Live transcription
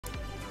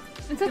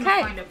It's I'm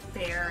okay. gonna find a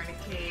bear in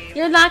a cave.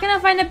 You're not gonna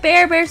find a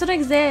bear. Bears don't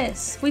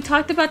exist. We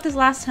talked about this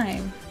last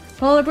time.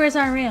 Polar bears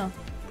aren't real.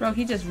 Bro,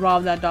 he just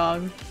robbed that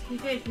dog. He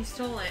did. He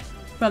stole it.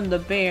 From the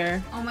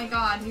bear. Oh my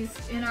god, he's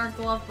in our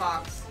glove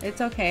box.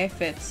 It's okay, it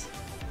fits.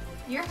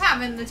 You're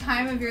having the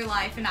time of your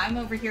life, and I'm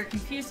over here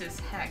confused as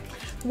heck.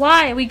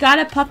 Why? We got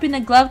a puppy in the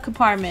glove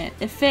compartment.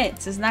 It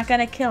fits. It's not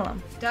gonna kill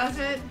him. Does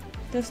it?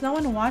 There's no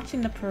one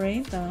watching the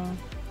parade, though.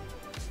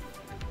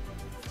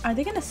 Are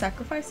they gonna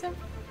sacrifice him?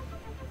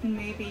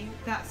 Maybe.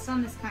 That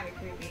sun is kind of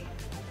creepy.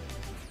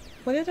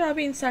 What if they're all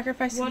being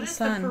sacrificed in the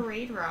sun? What is the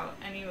parade route,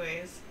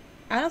 anyways?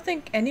 I don't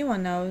think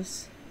anyone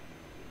knows.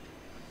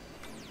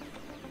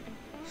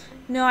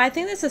 No, I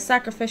think this is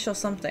sacrificial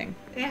something.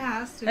 It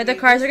has to Like be. the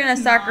cars are This gonna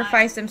is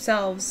sacrifice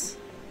themselves.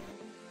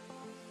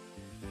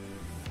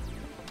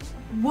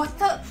 What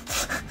the?